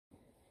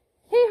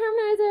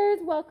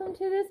welcome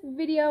to this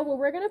video where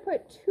we're going to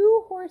put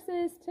two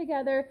horses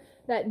together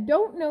that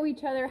don't know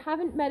each other,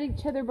 haven't met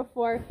each other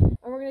before, and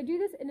we're going to do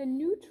this in a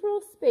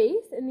neutral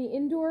space in the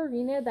indoor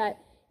arena that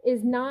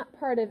is not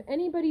part of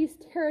anybody's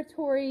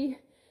territory.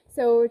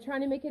 So we're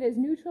trying to make it as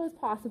neutral as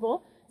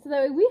possible so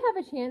that we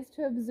have a chance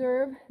to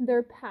observe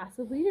their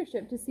passive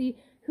leadership to see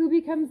who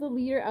becomes the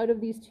leader out of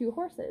these two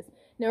horses.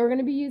 Now we're going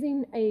to be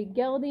using a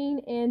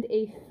gelding and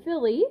a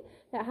filly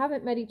that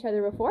haven't met each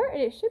other before, and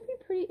it should be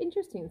pretty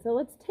interesting. So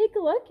let's take a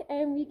look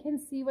and we can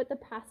see what the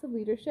passive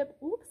leadership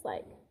looks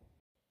like.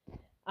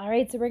 All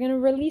right, so we're going to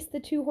release the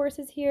two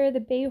horses here.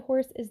 The bay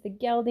horse is the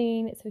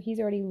gelding, so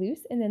he's already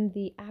loose, and then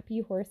the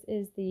appy horse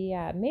is the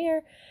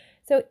mare.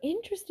 So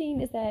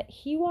interesting is that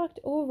he walked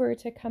over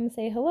to come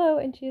say hello,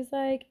 and she's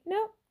like,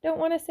 no, don't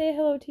want to say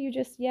hello to you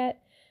just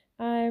yet.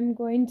 I'm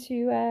going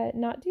to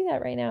not do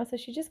that right now. So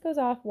she just goes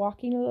off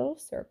walking a little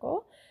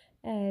circle.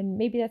 And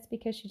maybe that's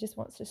because she just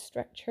wants to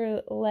stretch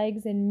her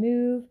legs and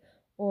move,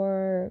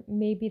 or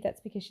maybe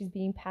that's because she's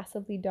being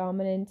passively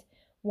dominant,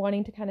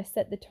 wanting to kind of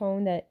set the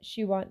tone that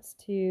she wants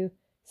to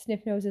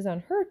sniff noses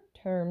on her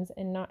terms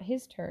and not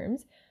his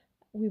terms.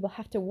 We will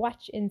have to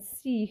watch and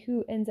see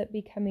who ends up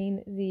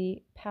becoming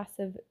the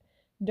passive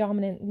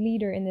dominant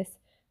leader in this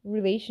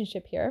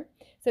relationship here.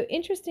 So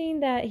interesting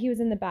that he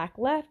was in the back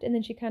left, and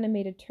then she kind of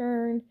made a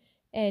turn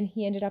and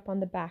he ended up on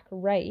the back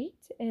right,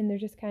 and they're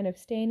just kind of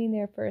standing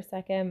there for a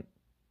second.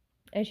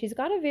 And she's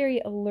got a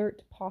very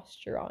alert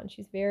posture on.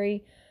 She's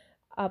very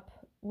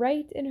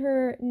upright in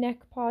her neck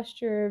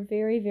posture,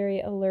 very,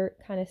 very alert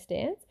kind of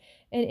stance.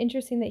 And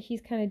interesting that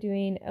he's kind of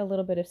doing a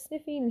little bit of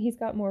sniffing, and he's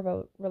got more of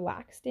a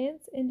relaxed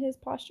stance in his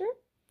posture.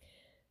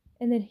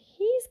 And then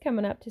he's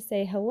coming up to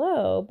say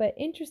hello, but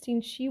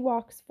interesting, she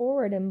walks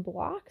forward and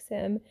blocks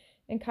him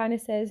and kind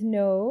of says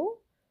no,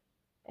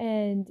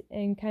 and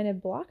kind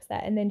of blocks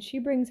that. And then she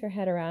brings her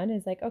head around and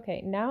is like,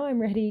 okay, now I'm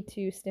ready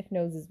to sniff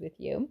noses with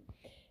you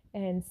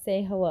and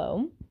say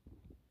hello.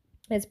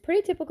 It's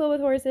pretty typical with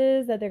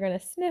horses that they're going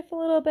to sniff a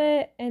little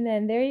bit, and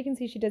then there you can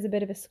see she does a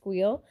bit of a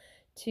squeal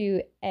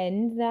to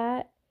end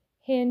that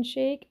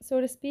handshake,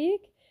 so to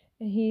speak.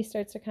 And he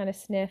starts to kind of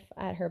sniff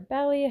at her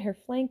belly, her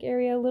flank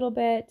area a little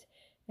bit,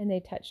 and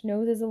they touch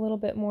noses a little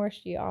bit more.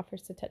 She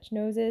offers to touch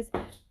noses,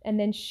 and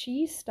then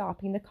she's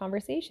stopping the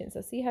conversation.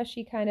 So see how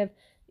she kind of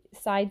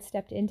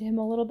sidestepped into him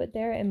a little bit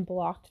there and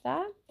blocked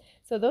that.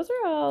 So those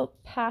are all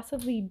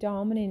passively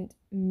dominant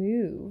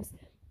moves,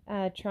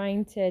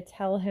 trying to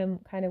tell him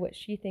kind of what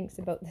she thinks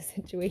about the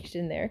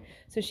situation there.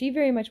 So she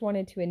very much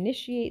wanted to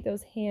initiate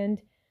those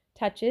hand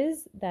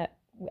touches. That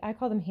I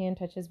call them hand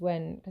touches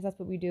because that's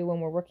what we do when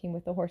we're working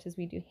with the horses.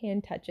 We do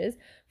hand touches.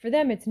 For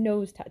them, it's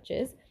nose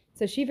touches.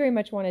 So she very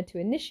much wanted to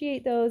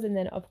initiate those and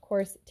then, of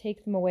course,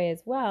 take them away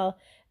as well.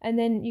 And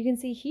then you can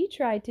see he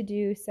tried to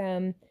do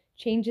some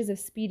changes of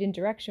speed and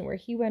direction where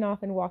he went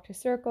off and walked a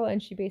circle,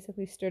 and she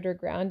basically stood her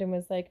ground and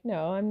was like,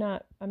 no, I'm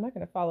not going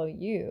to follow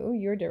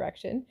your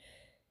direction.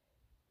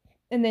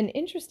 And then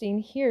interesting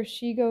here,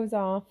 she goes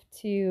off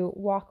to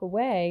walk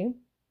away,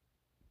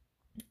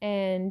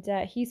 and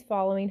he's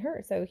following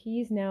her. So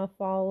he's now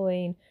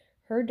following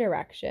her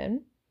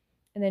direction,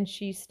 and then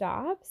she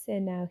stops,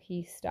 and now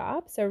he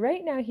stops. So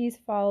right now he's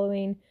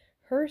following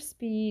her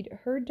speed,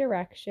 her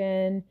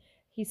direction.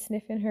 He's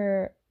sniffing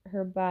her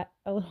butt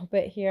a little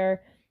bit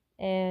here,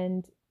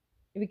 and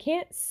we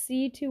can't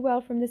see too well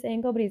from this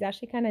angle, but he's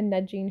actually kind of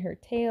nudging her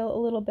tail a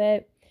little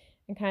bit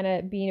and kind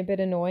of being a bit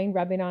annoying,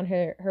 rubbing on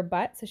her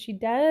butt. So she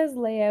does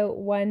lay out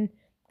one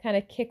kind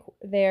of kick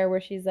there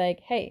where she's like,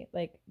 hey,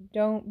 like,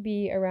 don't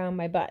be around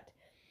my butt.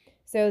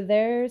 So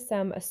there's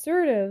some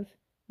assertive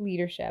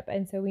leadership.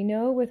 And so we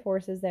know with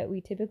horses that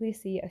we typically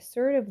see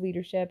assertive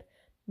leadership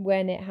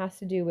when it has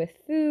to do with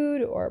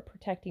food or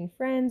protecting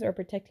friends or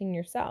protecting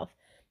yourself.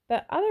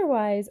 But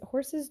otherwise,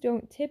 horses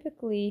don't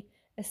typically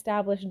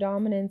establish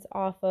dominance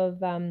off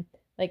of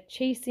like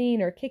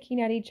chasing or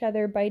kicking at each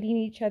other. Biting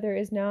each other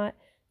is not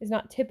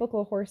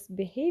typical horse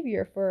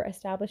behavior for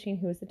establishing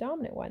who is the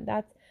dominant one.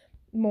 That's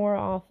more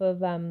off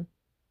of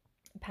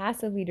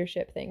passive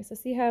leadership things. So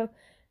see how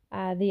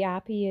the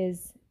appy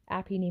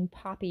named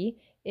Poppy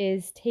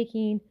is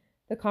taking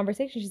the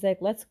conversation. She's like,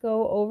 let's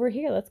go over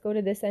here. Let's go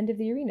to this end of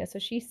the arena. So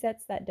she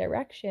sets that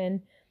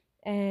direction,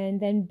 and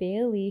then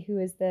Bailey, who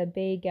is the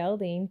bay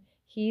gelding,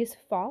 he's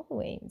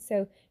following.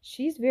 So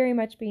she's very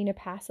much being a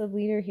passive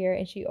leader here,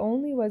 and she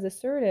only was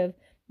assertive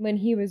when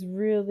he was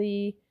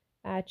really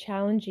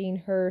challenging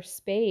her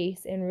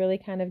space and really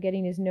kind of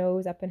getting his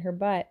nose up in her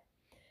butt,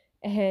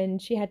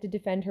 and she had to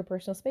defend her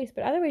personal space.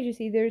 But otherwise, you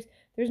see there's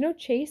no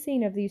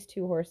chasing of these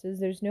two horses,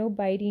 there's no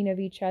biting of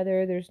each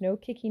other, there's no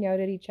kicking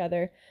out at each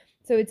other.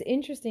 So it's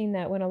interesting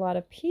that when a lot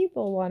of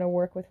people want to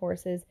work with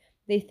horses,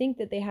 they think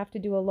that they have to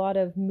do a lot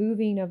of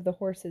moving of the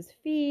horse's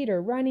feet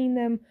or running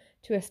them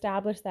to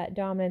establish that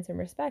dominance and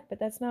respect, but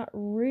that's not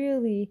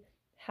really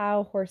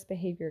how horse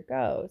behavior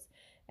goes.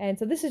 And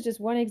so this is just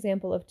one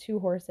example of two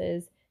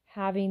horses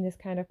having this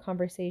kind of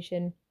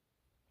conversation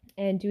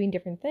and doing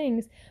different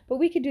things. But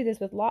we could do this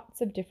with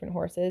lots of different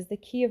horses. The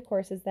key, of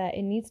course, is that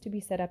it needs to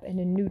be set up in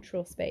a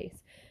neutral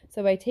space.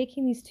 So by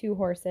taking these two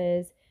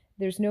horses,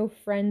 there's no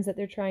friends that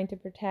they're trying to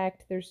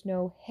protect, there's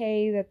no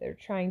hay that they're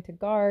trying to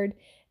guard,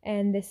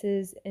 and this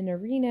is an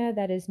arena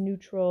that is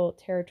neutral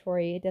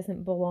territory. It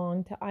doesn't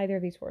belong to either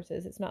of these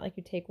horses. It's not like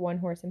you take one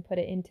horse and put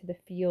it into the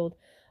field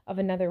of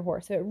another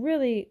horse. So it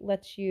really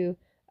lets you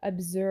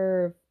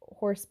observe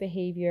horse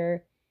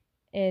behavior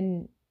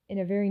in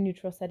a very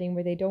neutral setting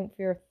where they don't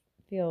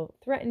feel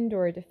threatened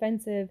or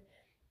defensive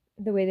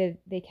the way that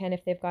they can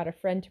if they've got a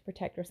friend to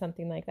protect or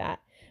something like that.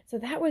 So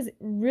that was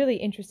really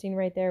interesting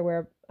right there,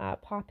 where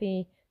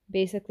Poppy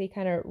basically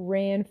kind of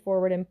ran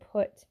forward and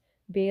put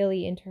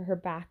Bailey into her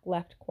back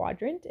left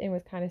quadrant and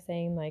was kind of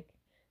saying, like,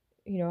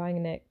 you know,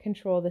 I'm going to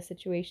control the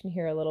situation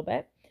here a little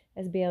bit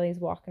as Bailey's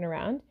walking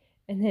around.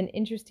 And then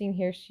interesting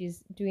here,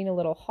 she's doing a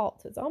little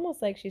halt. So it's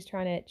almost like she's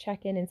trying to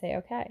check in and say,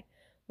 okay,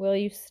 will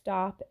you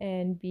stop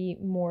and be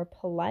more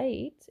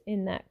polite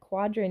in that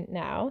quadrant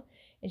now?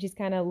 And she's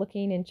kind of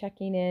looking and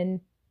checking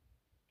in.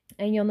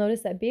 And you'll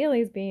notice that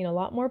Bailey's being a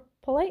lot more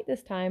polite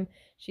this time.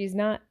 She's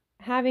not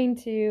having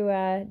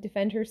to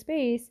defend her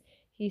space.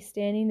 He's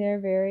standing there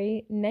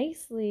very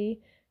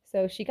nicely.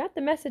 So she got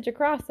the message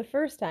across the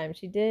first time.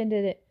 She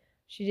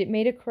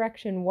made a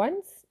correction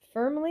once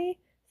firmly,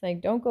 saying,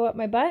 don't go up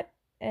my butt.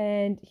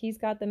 And he's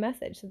got the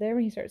message. So then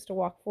when he starts to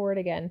walk forward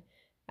again,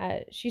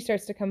 she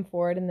starts to come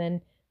forward, and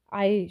then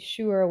I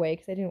shoo her away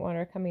because I didn't want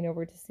her coming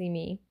over to see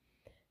me.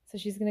 So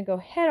she's going to go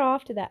head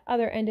off to that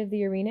other end of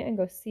the arena and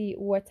go see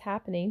what's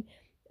happening.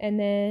 And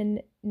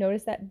then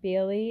notice that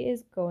Bailey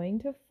is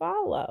going to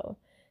follow.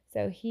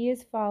 So he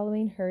is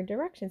following her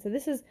direction. So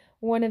this is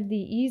one of the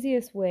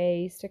easiest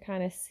ways to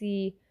kind of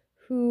see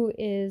who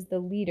is the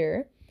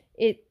leader.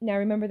 Now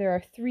remember, there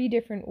are 3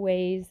 different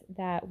ways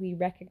that we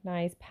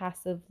recognize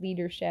passive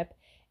leadership,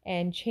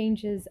 and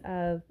changes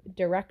of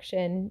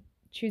direction.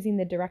 Choosing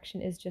the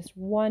direction is just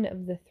one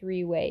of the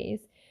 3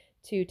 ways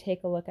to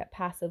take a look at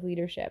passive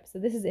leadership. So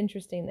this is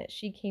interesting that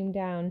she came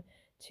down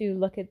to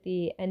look at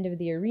the end of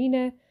the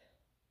arena,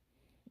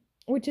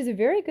 which is a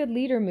very good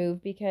leader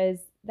move because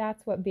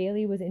that's what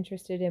Bailey was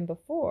interested in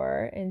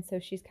before. And so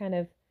she's kind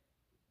of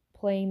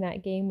playing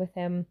that game with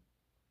him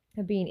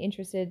of being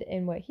interested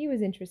in what he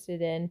was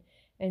interested in.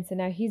 And so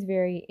now he's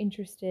very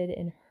interested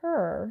in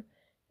her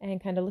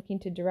and kind of looking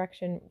to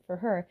direction for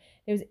her.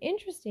 It was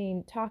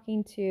interesting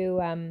talking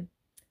to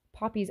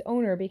Poppy's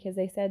owner, because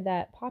they said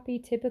that Poppy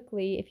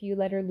typically, if you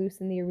let her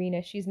loose in the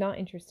arena, she's not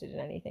interested in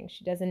anything.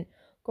 She doesn't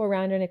go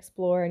around and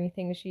explore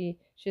anything. She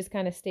just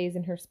kind of stays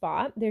in her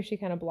spot. There she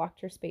kind of blocked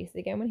her space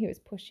again when he was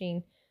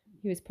pushing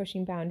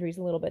boundaries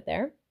a little bit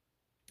there.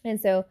 And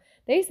so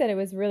they said it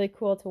was really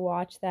cool to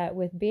watch that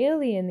with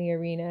Bailey in the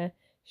arena.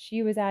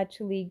 She was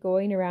actually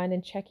going around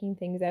and checking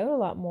things out a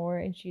lot more,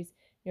 and she's,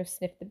 you know,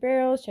 sniffed the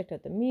barrels, checked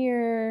out the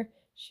mirror.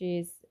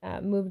 She's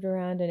moved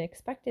around and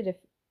inspected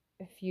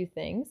a few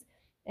things.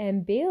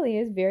 And Bailey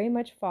is very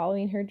much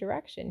following her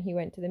direction. He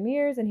went to the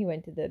mirrors and he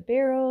went to the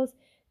barrels,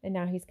 and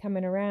now he's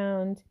coming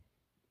around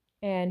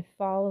and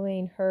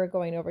following her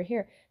going over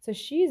here. So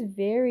she's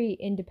very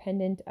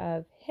independent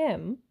of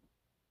him,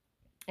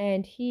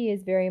 and he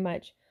is very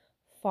much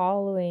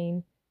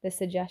following the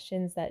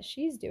suggestions that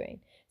she's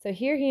doing. So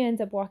here he ends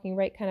up walking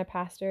right kind of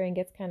past her and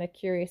gets kind of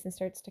curious and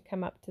starts to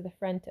come up to the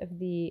front of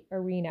the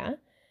arena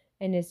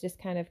and is just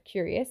kind of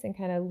curious and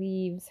kind of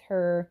leaves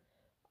her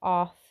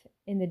off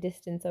in the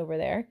distance over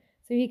there.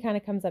 So he kind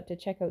of comes up to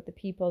check out the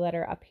people that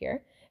are up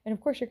here. And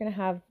of course you're going to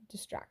have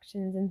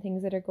distractions and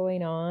things that are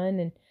going on.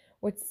 And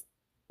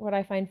what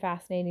I find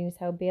fascinating is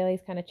how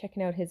Bailey's kind of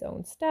checking out his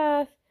own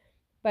stuff.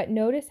 But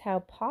notice how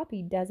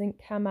Poppy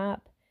doesn't come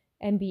up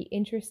and be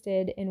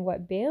interested in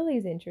what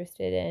Bailey's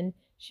interested in.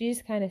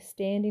 She's kind of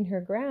standing her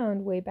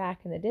ground way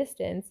back in the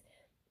distance,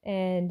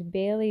 and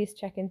Bailey's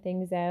checking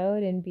things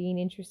out and being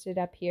interested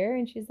up here,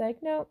 and she's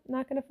like, no,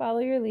 not going to follow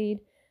your lead.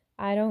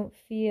 I don't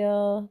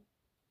feel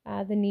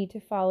the need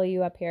to follow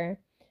you up here.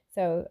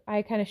 So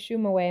I kind of shoo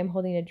him away. I'm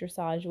holding a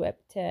dressage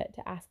whip to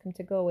ask him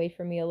to go away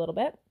from me a little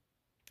bit.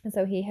 And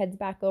so he heads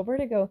back over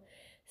to go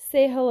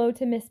say hello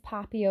to Miss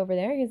Poppy over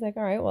there. He's like,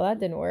 all right, well, that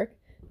didn't work.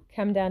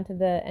 Come down to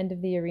the end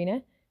of the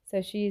arena.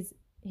 So he's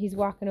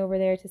walking over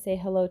there to say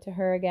hello to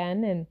her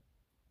again.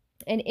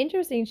 And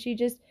interesting, she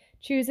just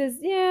chooses,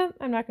 yeah,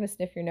 I'm not going to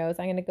sniff your nose.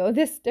 I'm going to go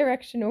this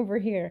direction over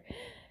here.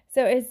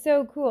 So it's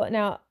so cool.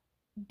 Now,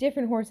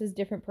 different horses,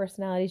 different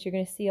personalities. You're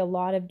going to see a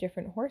lot of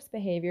different horse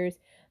behaviors.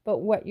 But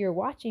what you're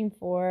watching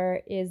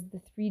for is the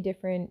 3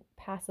 different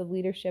passive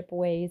leadership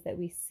ways that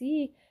we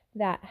see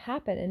that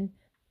happen,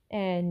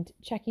 and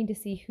checking to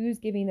see who's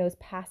giving those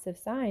passive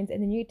signs.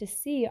 And then you get to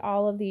see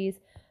all of these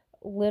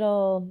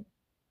little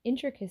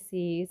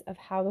intricacies of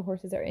how the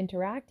horses are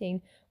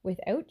interacting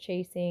without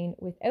chasing,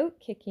 without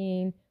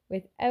kicking,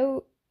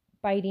 without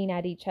biting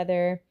at each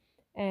other,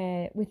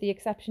 with the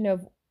exception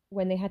of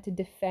when they had to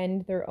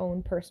defend their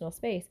own personal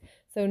space.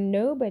 So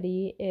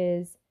nobody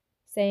is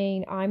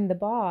saying I'm the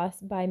boss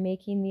by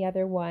making the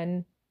other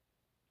one,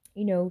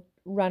 you know,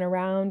 run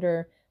around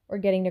or or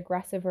getting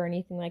aggressive or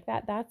anything like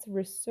that. That's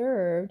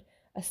reserved.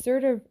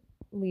 Assertive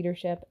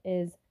leadership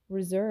is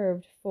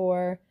reserved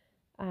for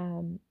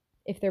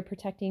if they're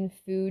protecting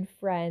food,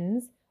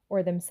 friends,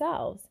 or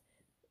themselves.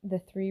 The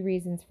 3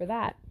 reasons for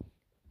that.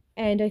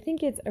 And I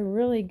think it's a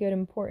really good,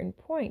 important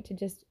point to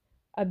just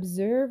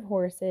observe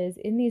horses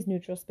in these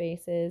neutral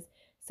spaces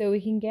so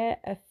we can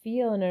get a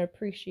feel and an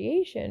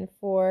appreciation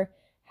for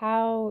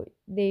how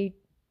they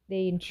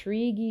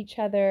intrigue each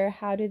other.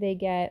 How do they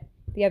get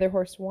the other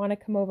horse to want to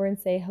come over and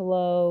say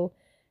hello?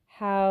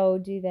 How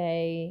do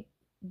they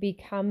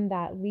become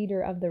that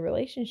leader of the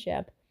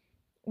relationship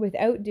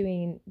without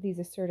doing these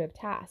assertive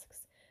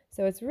tasks?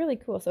 So it's really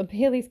cool. So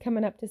Bailey's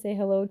coming up to say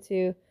hello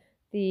to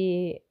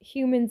the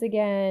humans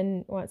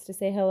again, wants to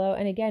say hello.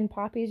 And again,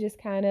 Poppy's just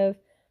kind of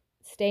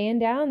staying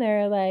down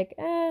there like,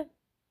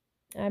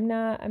 I'm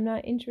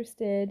not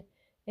interested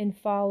in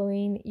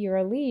following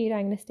your lead.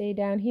 I'm going to stay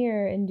down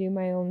here and do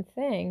my own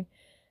thing.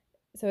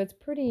 So it's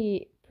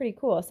pretty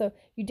cool. So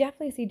you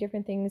definitely see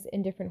different things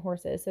in different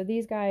horses. So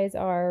these guys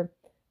are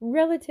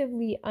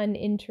relatively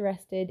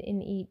uninterested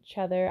in each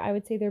other. I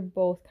would say they're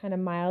both kind of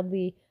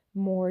mildly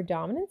more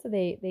dominant, so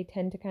they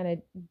tend to kind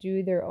of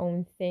do their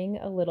own thing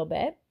a little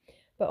bit.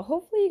 But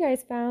hopefully you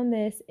guys found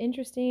this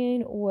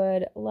interesting.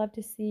 Would love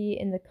to see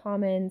in the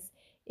comments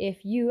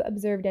if you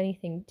observed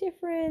anything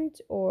different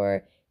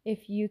or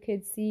if you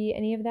could see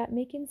any of that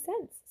making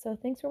sense. So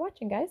thanks for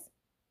watching, guys.